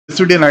This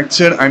video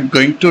lecture I'm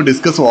going to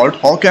discuss about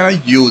how can I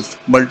use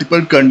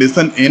multiple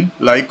condition in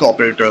like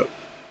operator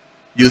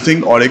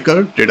using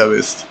Oracle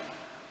database.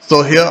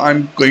 So here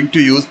I'm going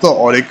to use the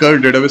Oracle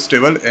database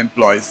table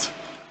employees,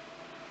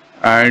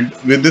 and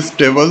with this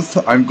tables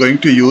I'm going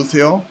to use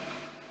here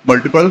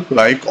multiple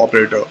like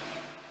operator.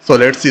 So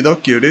let's see the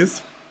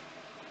queries.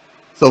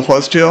 So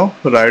first here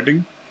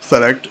writing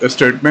select a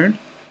statement.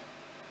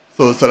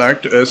 So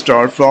select a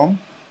start from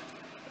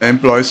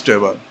employees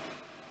table.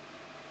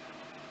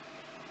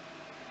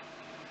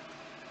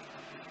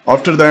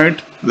 After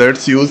that,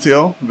 let's use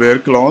here where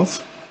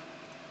clause,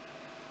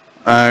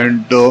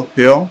 and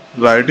here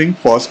writing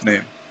first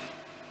name,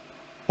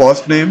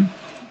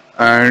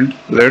 and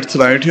let's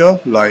write here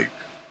like,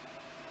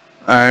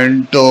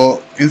 and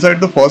inside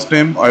the first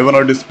name I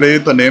wanna display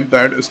the name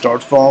that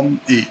starts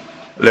from E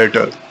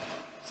letter.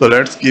 So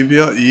let's give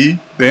here E,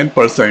 then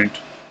 %.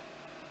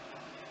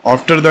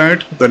 After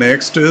that, the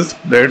next is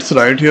let's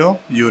write here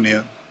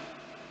union.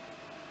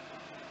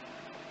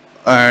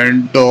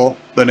 And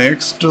the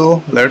next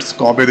let's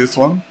copy this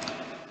one.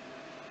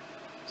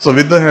 So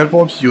with the help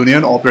of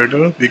union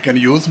operator we can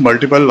use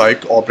multiple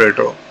like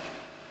operator.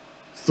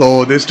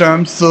 So this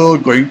time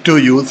going to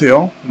use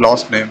here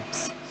last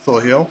names. So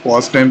here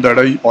first name that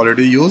I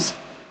already use,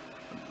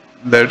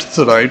 let's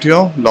write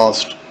here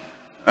last,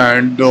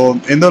 and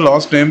in the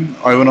last name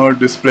I wanna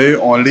display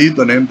only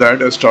the name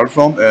that start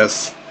from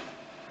S.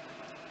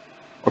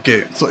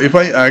 Okay, so if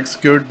I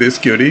execute this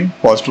query,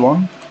 first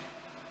one,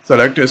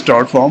 select a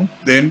start from,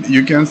 then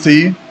you can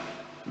see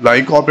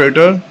like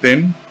operator,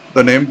 then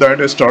the name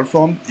that start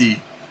from E.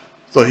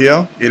 So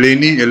here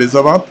Eleni,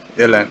 Elizabeth,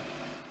 Ellen,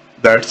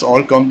 that's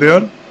all come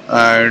there.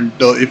 And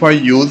if I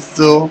use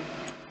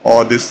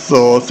this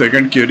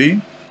second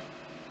query,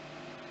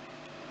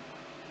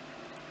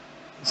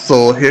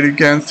 so here you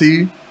can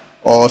see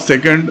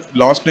second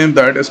last name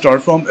that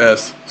start from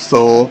S.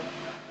 So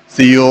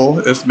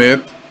CEO,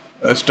 Smith,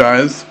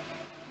 Styles,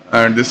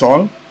 and this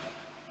all.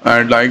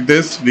 And like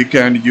this we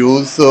can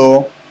use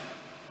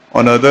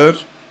another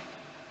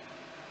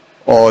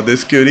or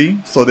this query.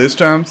 So this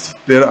times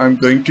there I'm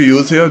going to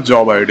use here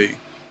job ID.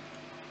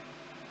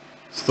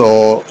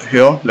 So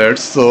here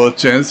let's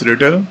change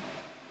retail,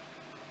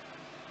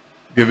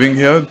 giving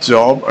here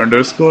job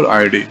underscore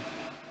ID,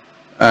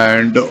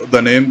 and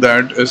the name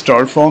that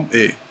start from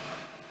A.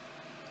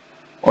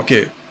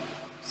 Okay,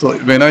 so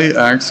when I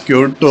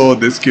execute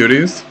these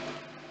queries,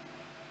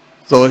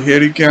 so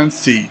here you can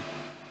see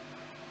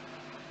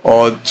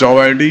or job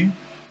ID,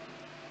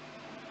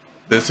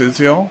 this is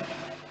your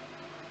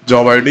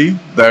job ID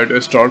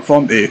that start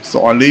from A.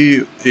 So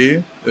only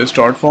A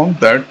start from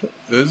that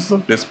is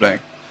displaying.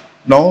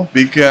 Now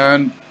we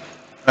can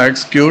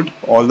execute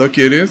all the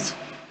queries.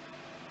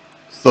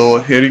 So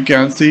here you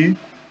can see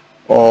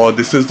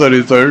this is the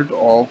result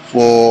of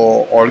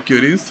all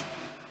queries,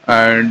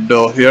 and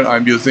here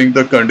I'm using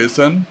the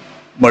condition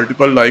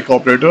multiple like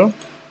operator,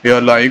 here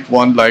like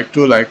 1, like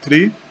 2, like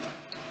 3.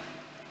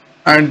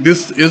 And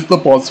this is the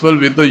possible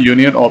with the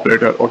union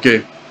operator.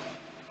 Okay,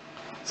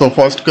 so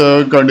first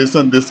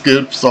condition, this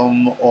gives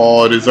some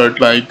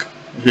result like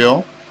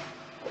here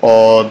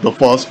the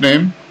first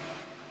name,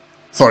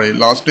 sorry,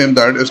 last name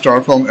that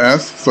start from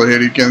S. So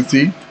here you can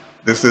see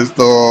this is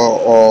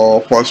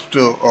the first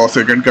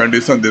second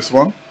condition, this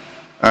one,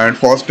 and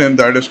first name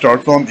that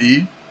start from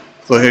E.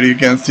 So here you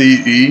can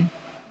see E,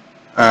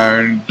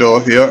 and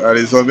here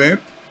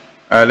Elizabeth,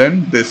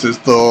 Ellen, this is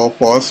the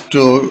first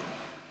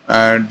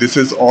and this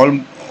is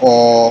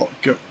all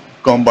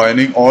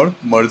combining or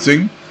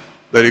merging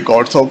the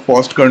records of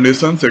first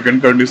condition,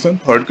 second condition,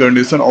 third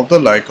condition of the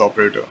like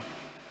operator.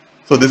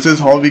 So this is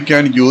how we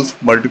can use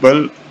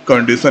multiple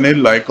condition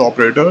in like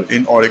operator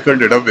in Oracle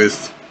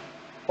database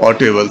or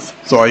tables.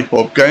 So I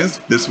hope guys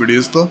this video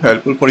is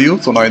helpful for you.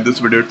 So now in this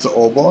video it's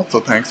over. So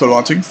thanks for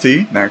watching. See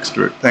you next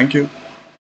week. Thank you.